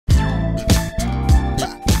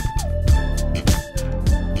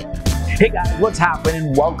Hey guys, what's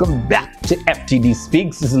happening? Welcome back to FTD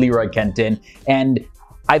Speaks. This is Leroy Kenton, and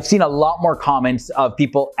I've seen a lot more comments of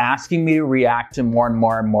people asking me to react to more and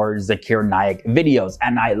more Zakir Naik videos,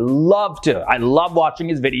 and I love to. I love watching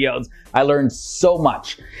his videos. I learned so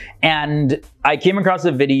much, and I came across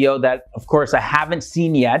a video that, of course, I haven't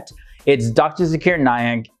seen yet. It's Dr. Zakir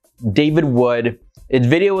Naik, David Wood. Its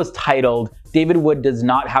video was titled, "David Wood does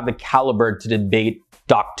not have the caliber to debate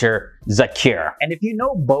Dr. Zakir." And if you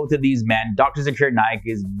know both of these men, Dr. Zakir Naik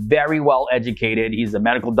is very well educated. He's a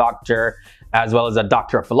medical doctor as well as a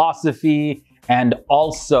doctor of philosophy. And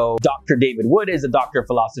also Dr. David Wood is a doctor of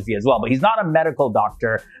philosophy as well, but he's not a medical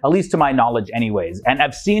doctor, at least to my knowledge anyways. And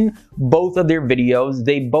I've seen both of their videos.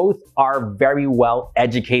 They both are very well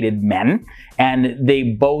educated men, and they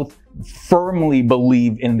both firmly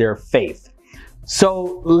believe in their faith.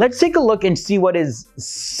 So let's take a look and see what is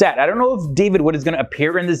said. I don't know if David Wood is going to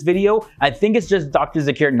appear in this video. I think it's just Dr.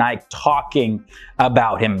 Zakir Naik talking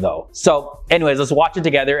about him though. So anyways, let's watch it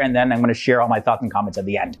together and then I'm going to share all my thoughts and comments at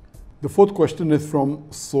the end. The fourth question is from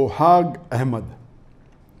Sohag Ahmed.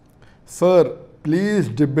 Sir, please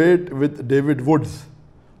debate with David Woods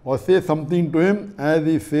or say something to him as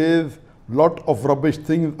he says lot of rubbish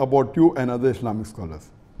things about you and other Islamic scholars.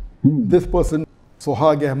 This person,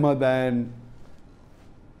 Sohag Ahmed, and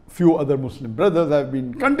few other Muslim brothers have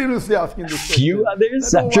been continuously asking this question. Few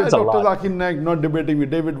others? Why Dr. Zakir Naik not debating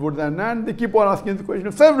with David Woods? And they keep on asking this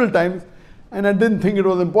question several times. And I didn't think it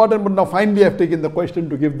was important, but now finally I've taken the question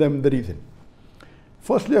to give them the reason.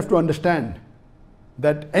 Firstly, you have to understand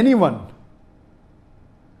that anyone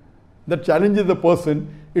that challenges a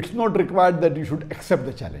person, it's not required that you should accept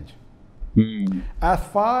the challenge. As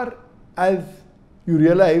far as you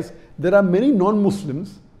realize, there are many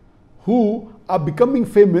non-Muslims who are becoming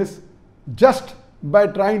famous just by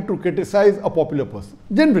trying to criticize a popular person.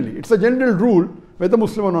 Generally, it's a general rule, whether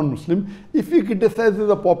Muslim or non-Muslim, if he criticizes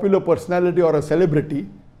a popular personality or a celebrity,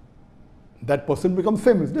 that person becomes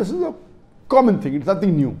famous. This is a common thing, it's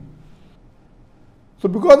nothing new. So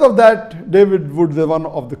because of that, David Woods is one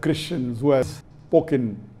of the Christians who has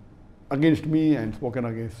spoken against me and spoken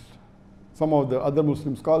against some of the other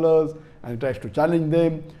Muslim scholars and tries to challenge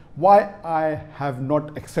them. Why I have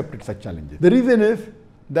not accepted such challenges? The reason is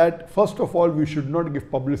that first of all, we should not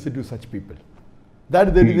give publicity to such people. That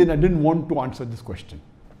is the reason I didn't want to answer this question.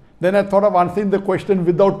 Then I thought of answering the question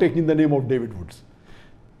without taking the name of David Woods.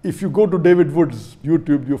 If you go to David Woods'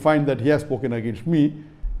 YouTube, you find that he has spoken against me,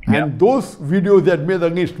 and those videos that made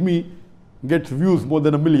against me gets views more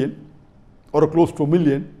than 1 million or close to 1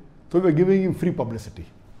 million. So we're giving him free publicity.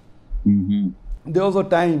 There was a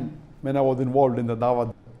time when I was involved in the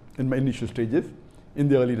Dawah in my initial stages in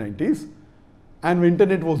the early 90s, and when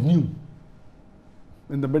internet was new.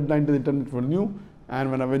 In the mid-90s, internet was new,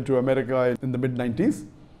 and when I went to America in the mid-90s,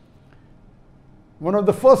 one of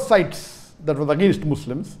the first sites that was against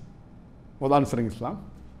Muslims was Answering Islam,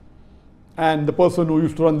 and the person who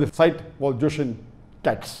used to run this site was Zakir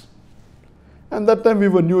Naik. And that time we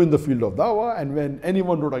were new in the field of Dawah, and when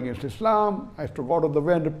anyone wrote against Islam, I used to go out of the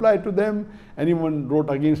way and reply to them. Anyone wrote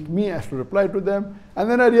against me, I used to reply to them. And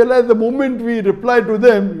then I realized the moment we reply to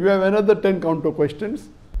them, you have another 10 counter questions.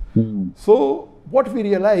 So what we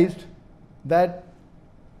realized, that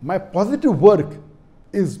my positive work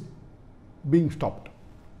is being stopped.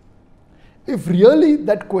 If really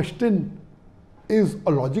that question is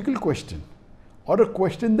a logical question or a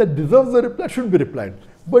question that deserves a reply, should be replied.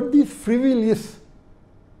 But these frivolous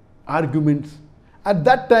arguments, at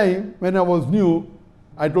that time when I was new,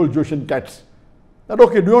 I told Zakir Naik that,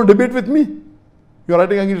 okay, do you want to debate with me? You're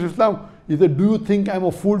writing against Islam. He said, do you think I'm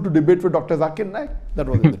a fool to debate with Dr. Zakir Naik? That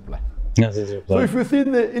was his reply. That's his reply. So if you see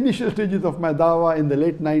in the initial stages of my Dawah in the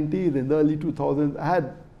late 90s, in the early 2000s, I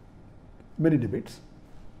had many debates.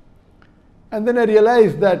 And then I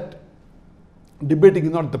realized that debating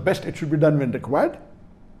is not the best, it should be done when required.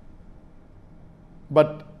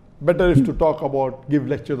 But better is to talk about, give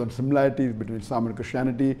lectures on similarities between Islam and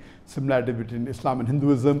Christianity, similarities between Islam and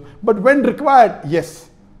Hinduism. But when required, yes.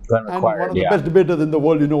 When required, and one of the best debaters in the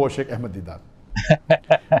world, you know, was Sheikh Ahmed Didat.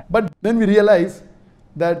 But then we realized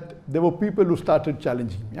that there were people who started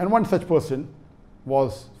challenging me. And one such person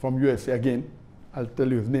was from USA again. I'll tell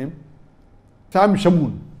you his name. Sam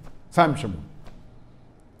Shamoon.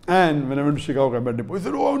 And when I went to Chicago, I met him. He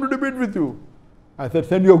said, oh, I want to debate with you. I said,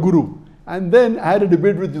 send your guru. And then I had a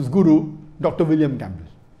debate with his guru, Dr. William Campbell.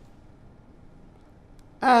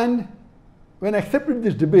 And when I accepted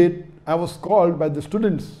this debate, I was called by the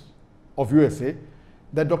students of USA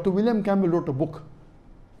that Dr. William Campbell wrote a book,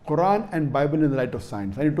 Quran and Bible in the Light of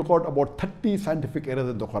Science. And he took out about 30 scientific errors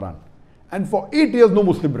in the Quran. And for 8 years, no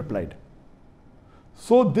Muslim replied.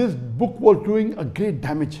 So this book was doing a great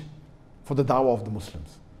damage for the dawah of the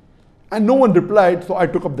Muslims. And no one replied, so I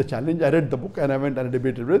took up the challenge. I read the book and I went and I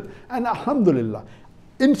debated with. And alhamdulillah,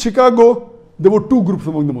 in Chicago, there were two groups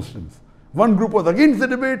among the Muslims. One group was against the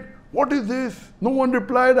debate. What is this? No one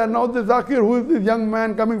replied. And now this Zakir, who is this young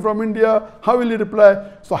man coming from India, how will he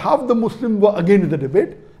reply? So half the Muslims were against the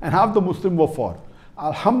debate and half the Muslims were for.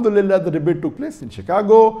 Alhamdulillah, the debate took place in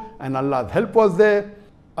Chicago and Allah's help was there.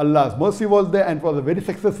 Allah's mercy was there, and it was a very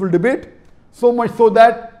successful debate. So much so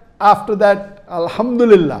that after that,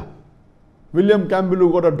 alhamdulillah, William Campbell,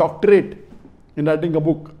 who got a doctorate in writing a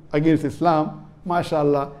book against Islam,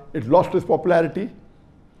 mashallah, it lost its popularity.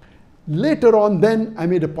 Later on, then I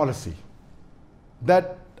made a policy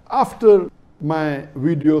that after my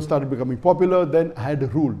videos started becoming popular, then I had a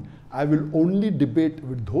rule. I will only debate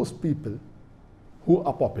with those people who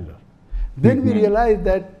are popular. Then we realized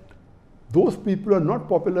that those people who are not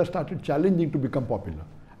popular started challenging to become popular.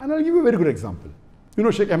 And I'll give you a very good example. You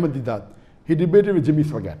know Sheikh Ahmed Deedat, he debated with Jimmy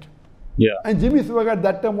Swaggart. Yeah. And Jimmy Swaggart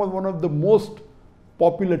that time was one of the most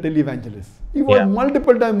popular televangelists. He was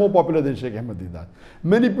multiple times more popular than Sheikh Ahmed Deedat.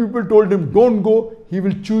 Many people told him, don't go, he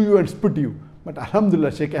will chew you and spit you. But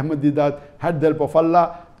alhamdulillah, Sheikh Ahmed Deedat had the help of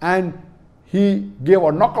Allah and he gave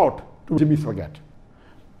a knockout to Jimmy Swaggart.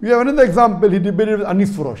 We have another example, he debated with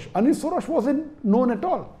Anis Furosh. Anis Furosh wasn't known at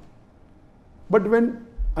all. But when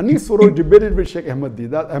Anis Furosh debated with Sheikh Ahmed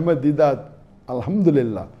Deedat,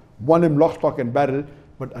 alhamdulillah, won him lock, stock and barrel,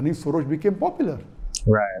 but Anis Furosh became popular.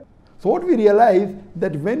 Right. So what we realize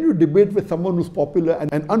that when you debate with someone who's popular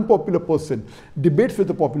and an unpopular person debates with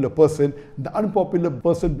a popular person, the unpopular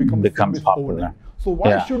person becomes popular. Overnight. So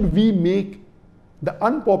why should we make the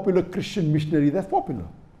unpopular Christian missionaries as popular?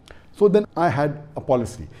 So then I had a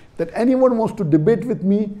policy that anyone who wants to debate with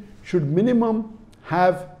me should minimum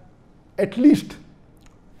have at least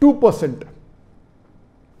 2%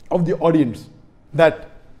 of the audience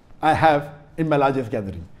that I have in my largest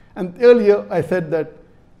gathering. And earlier I said that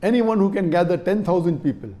anyone who can gather 10,000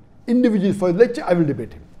 people individually for a lecture, I will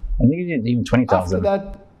debate him. I think even 20,000. After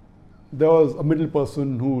that, there was a middle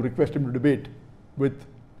person who requested me to debate with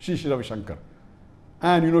Shri Ravi Shankar.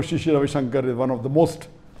 And you know, Shri Ravi Shankar is one of the most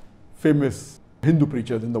famous Hindu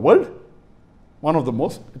preachers in the world. One of the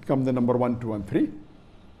most. It comes in number 1, 2 and 3.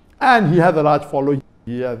 And he has a large following.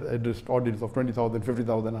 He has addressed audience of 20,000,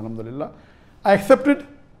 50,000, alhamdulillah. I accepted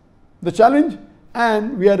the challenge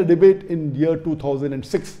and we had a debate in year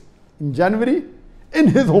 2006 in January in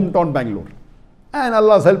his hometown Bangalore. And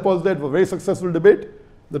Allah's help was there. It was a very successful debate.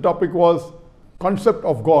 The topic was concept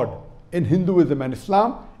of God in Hinduism and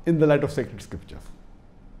Islam in the light of sacred scriptures.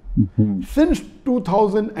 Since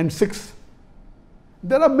 2006,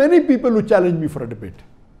 there are many people who challenge me for a debate.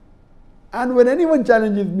 And when anyone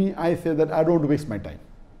challenges me, I say that I don't waste my time.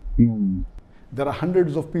 There are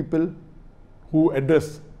hundreds of people who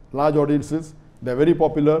address large audiences. They're very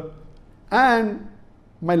popular. And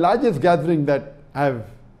my largest gathering that I have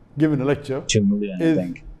given a lecture 2 million, I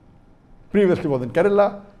think. Previously was in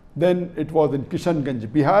Kerala. Then it was in Kishanganj,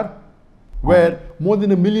 Bihar, where more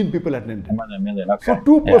than 1 million people attended. More than 1 million, okay. So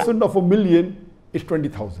 2% of 1 million is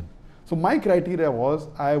 20,000. So my criteria was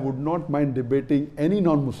I would not mind debating any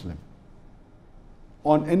non-Muslim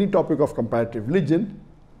on any topic of comparative religion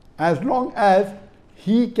as long as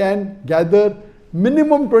he can gather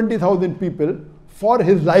minimum 20,000 people for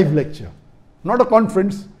his live lecture. Not a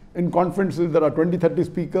conference. In conferences there are 20, 30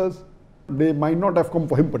 speakers. They might not have come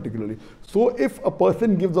for him particularly. So if a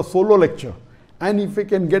person gives a solo lecture and if he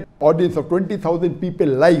can get audience of 20,000 people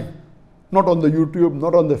live, not on the YouTube,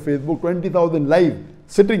 not on the Facebook, 20,000 live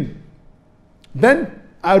sitting, then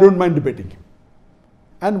I don't mind debating him.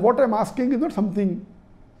 And what I'm asking is not something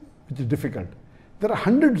which is difficult. There are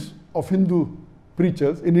hundreds of Hindu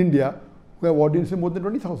preachers in India who have audiences more than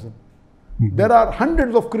 20,000. There are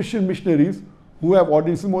hundreds of Christian missionaries who have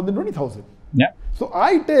audiences more than 20,000. Yeah. So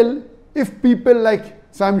I tell, if people like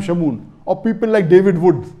Sam Shamoon or people like David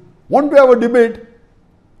Woods want to have a debate,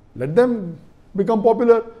 let them become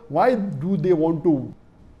popular. Why do they want to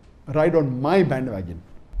ride on my bandwagon?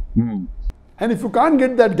 And if you can't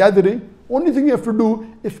get that gathering, only thing you have to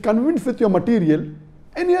do is convince with your material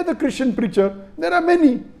any other Christian preacher. There are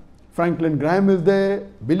many. Franklin Graham is there,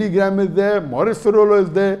 Billy Graham is there, Morris Cerullo is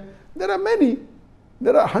there. There are many.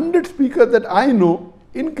 There are 100 speakers that I know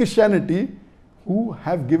in Christianity who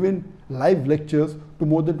have given live lectures to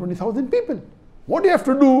more than 20,000 people. What you have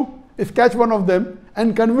to do is catch one of them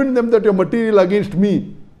and convince them that your material against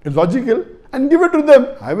me is logical and give it to them.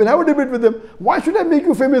 I will have a debate with them. Why should I make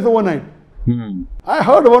you famous overnight? I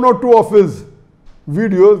heard 1 or 2 of his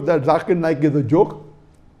videos that Zakir Naik is a joke.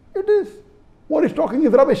 It is. What he's talking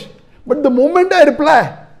is rubbish. But the moment I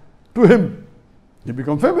reply to him, he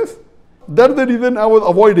becomes famous. That's the reason I was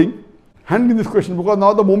avoiding handling this question, because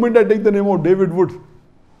now the moment I take the name of David Woods,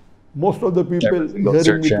 most of the people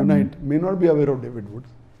hearing me tonight may not be aware of David Woods.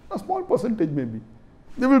 A small percentage maybe.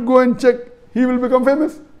 They will go and check, he will become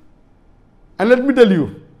famous. And let me tell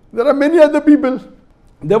you, there are many other people.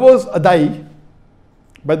 There was a Dai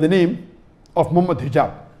by the name of Muhammad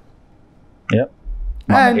Hijab. Yep.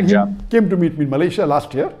 And he came to meet me in Malaysia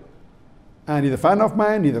last year. And he's a fan of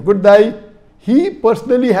mine, he's a good Dai. He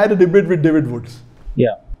personally had a debate with David Woods.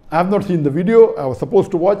 Yeah. I have not seen the video, I was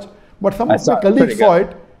supposed to watch, but some of my colleagues saw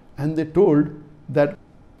it and they told that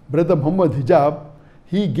Brother Muhammad Hijab,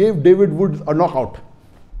 he gave David Woods a knockout.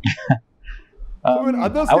 So when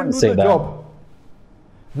others can do the job,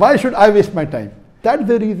 why should I waste my time? That's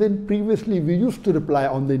the reason previously we used to reply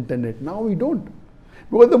on the internet, now we don't.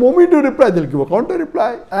 Because the moment you reply, they'll give a counter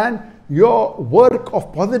reply and your work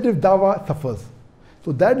of positive dawah suffers.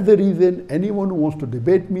 So that's the reason anyone who wants to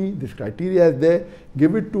debate me, this criteria is there,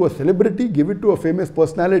 give it to a celebrity, give it to a famous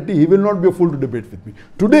personality, he will not be a fool to debate with me.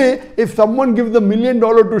 Today, if someone gives $1 million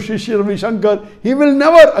to Shri Ravi Shankar, he will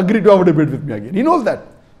never agree to have a debate with me again. He knows that.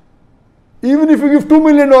 Even if you give $2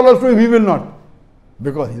 million to him, he will not.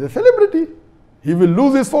 Because he's a celebrity. He will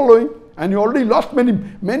lose his following. And he already lost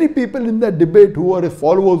many people in that debate who were his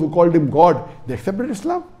followers, who called him God. They accepted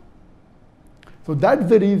Islam. So that's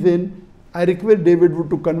the reason I request David Wood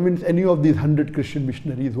to convince any of these 100 Christian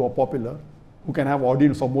missionaries who are popular, who can have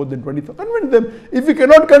audience of more than 20,000, convince them. If he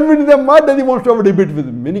cannot convince them, why does he want to have a debate with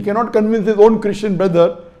him? When he cannot convince his own Christian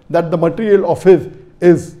brother that the material of his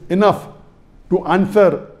is enough to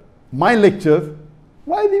answer my lectures,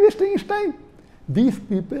 why is he wasting his time? These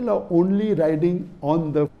people are only riding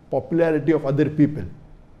on the popularity of other people.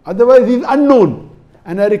 Otherwise, he is unknown.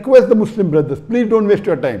 And I request the Muslim brothers, please don't waste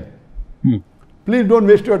your time. Please don't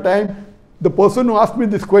waste your time. The person who asked me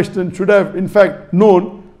this question should have, in fact,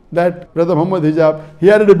 known that Brother Muhammad Hijab, he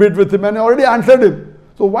had a debate with him and I already answered him.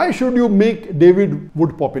 So why should you make David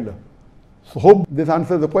Wood popular? So hope this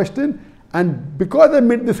answers the question. And because I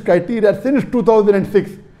met this criteria since 2006,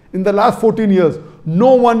 in the last 14 years,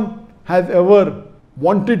 no one has ever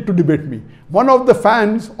wanted to debate me. One of the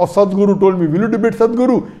fans of Sadhguru told me, will you debate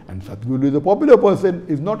Sadhguru? And Sadhguru is a popular person,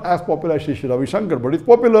 is not as popular as Shri Ravi Shankar, but he's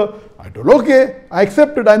popular. I told, okay, I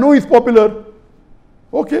accepted, I know he's popular.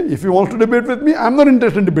 Okay, if he wants to debate with me, I'm not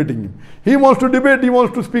interested in debating him. He wants to debate, he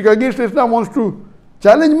wants to speak against Islam, wants to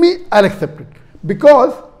challenge me, I'll accept it.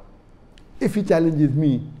 Because if he challenges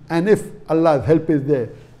me, and if Allah's help is there,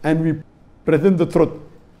 and we present the truth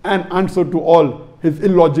and answer to all his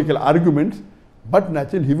illogical arguments, but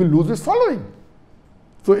naturally he will lose his following.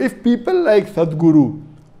 So if people like Sadhguru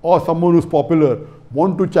or someone who's popular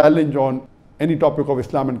want to challenge on any topic of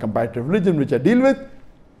Islam and comparative religion, which I deal with,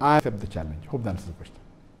 I accept the challenge. Hope that answers the question.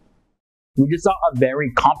 We just saw a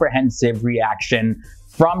very comprehensive reaction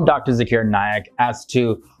from Dr. Zakir Naik as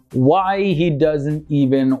to why he doesn't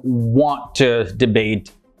even want to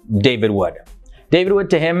debate David Wood. David Wood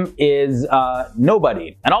to him is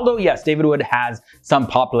nobody. And although, yes, David Wood has some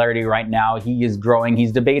popularity right now, he is growing.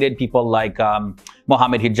 He's debated people like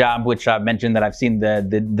Muhammad Hijab, which I've mentioned that I've seen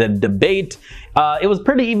the debate. It was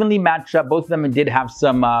pretty evenly matched up. Both of them did have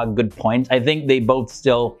some good points. I think they both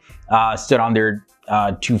still stood on their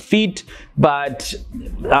 2 feet. But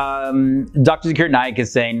Dr. Zakir Naik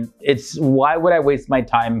is saying, why would I waste my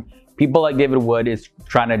time? People like David Wood is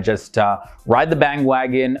trying to just ride the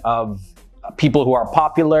bandwagon of people who are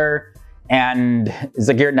popular, and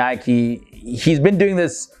Zakir Naik, he's been doing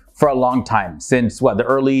this for a long time, since what, the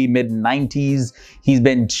early mid-90s. He's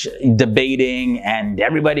been debating, and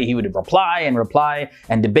everybody, he would reply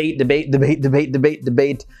and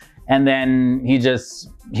debate, and then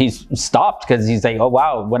he's stopped because he's like, oh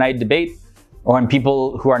wow, when I debate, or when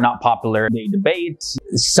people who are not popular, they debate,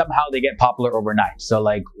 somehow they get popular overnight. So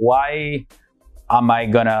like, why am I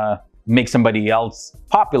gonna make somebody else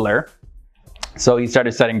popular? So he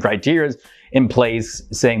started setting criteria in place,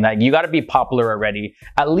 saying that you got to be popular already,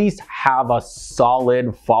 at least have a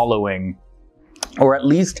solid following, or at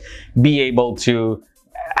least be able to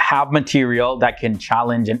have material that can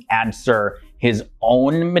challenge and answer his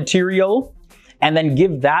own material, and then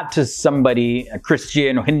give that to somebody, a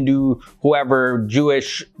Christian, Hindu, whoever,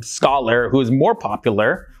 Jewish scholar who is more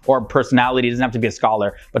popular, or personality, doesn't have to be a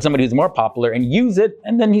scholar, but somebody who's more popular, and use it.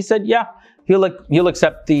 And then he said, yeah, he'll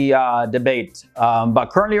accept the debate. But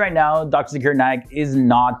currently right now, Dr. Zakir Naik is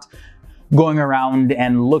not going around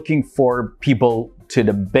and looking for people to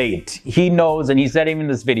debate. He knows, and he said even in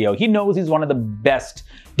this video, he knows he's one of the best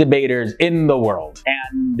debaters in the world.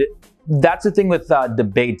 And that's the thing with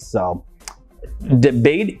debates though.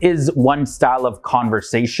 debate is one style of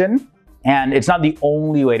conversation, and it's not the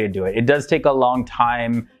only way to do it. It does take a long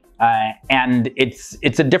time, and it's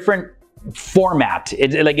a different format.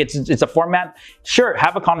 It's a format. Sure,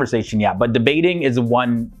 have a conversation, yeah, but debating is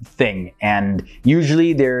one thing, and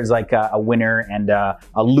usually there's like a winner and a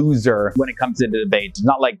loser when it comes to the debate. It's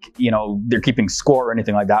not like, you know, they're keeping score or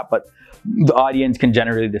anything like that, but the audience can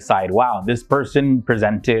generally decide, wow, this person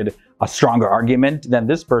presented a stronger argument than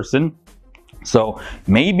this person, so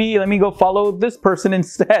maybe let me go follow this person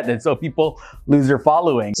instead. And so people lose their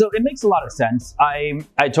following. So it makes a lot of sense. I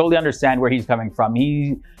totally understand where he's coming from.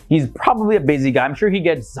 He's probably a busy guy. I'm sure he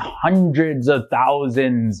gets hundreds of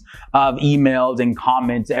thousands of emails and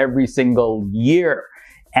comments every single year.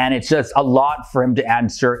 And it's just a lot for him to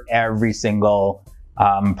answer every single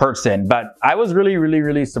person. But I was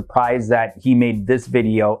really surprised that he made this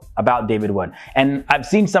video about David Wood. And I've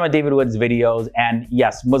seen some of David Wood's videos, and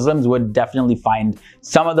yes, Muslims would definitely find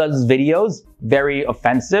some of those videos very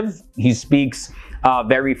offensive. He speaks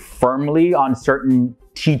very firmly on certain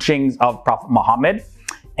teachings of Prophet Muhammad.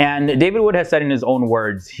 And David Wood has said in his own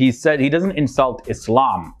words, he said he doesn't insult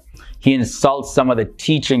Islam. He insults some of the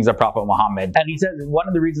teachings of Prophet Muhammad. And he says one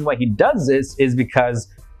of the reasons why he does this is because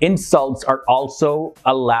insults are also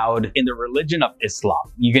allowed in the religion of Islam.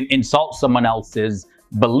 You can insult someone else's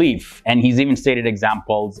belief. And he's even stated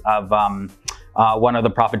examples of one of the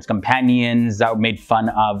Prophet's companions that made fun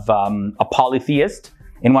of a polytheist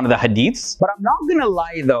in one of the hadiths. But I'm not gonna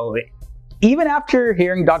lie though, even after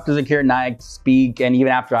hearing Dr. Zakir Naik speak, and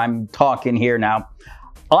even after I'm talking here now,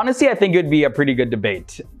 honestly, I think it would be a pretty good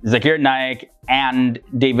debate. Zakir Naik and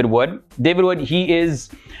David Wood. David Wood,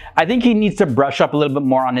 I think he needs to brush up a little bit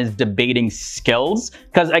more on his debating skills.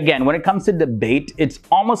 Because again, when it comes to debate, it's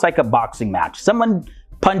almost like a boxing match. Someone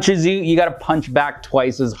punches you, you gotta punch back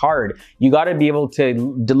twice as hard. You gotta be able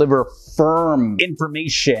to deliver firm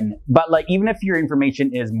information. But like, even if your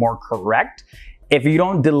information is more correct, if you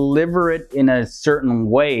don't deliver it in a certain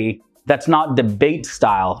way, that's not debate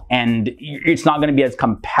style, and it's not going to be as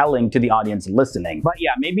compelling to the audience listening. But yeah,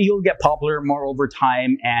 maybe he'll get popular more over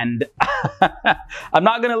time, and I'm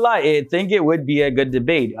not going to lie, I think it would be a good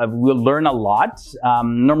debate. We'll learn a lot.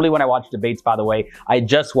 Normally when I watch debates, by the way, I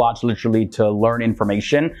just watch literally to learn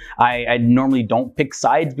information. I normally don't pick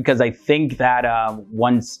sides, because I think that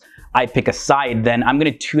once I pick a side, then I'm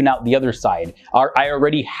going to tune out the other side. I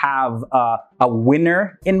already have a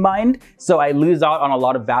winner in mind, so I lose out on a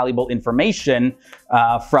lot of valuable information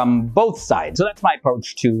from both sides. So that's my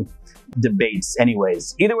approach to debates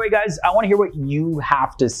anyways. Either way, guys, I want to hear what you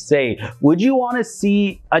have to say. Would you want to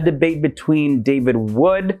see a debate between David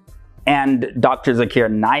Wood and Dr.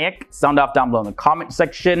 Zakir Naik? Sound off down below in the comment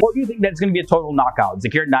section. Or do you think that's going to be a total knockout?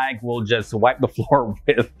 Zakir Naik will just wipe the floor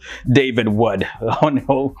with David Wood. I want to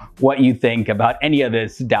know what you think about any of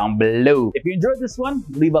this down below. If you enjoyed this one,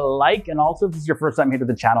 leave a like, and also if this is your first time here to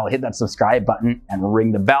the channel, hit that subscribe button and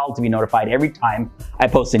ring the bell to be notified every time I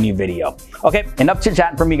post a new video. Okay, enough chit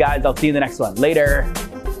chat from me, guys. I'll see you in the next one. Later.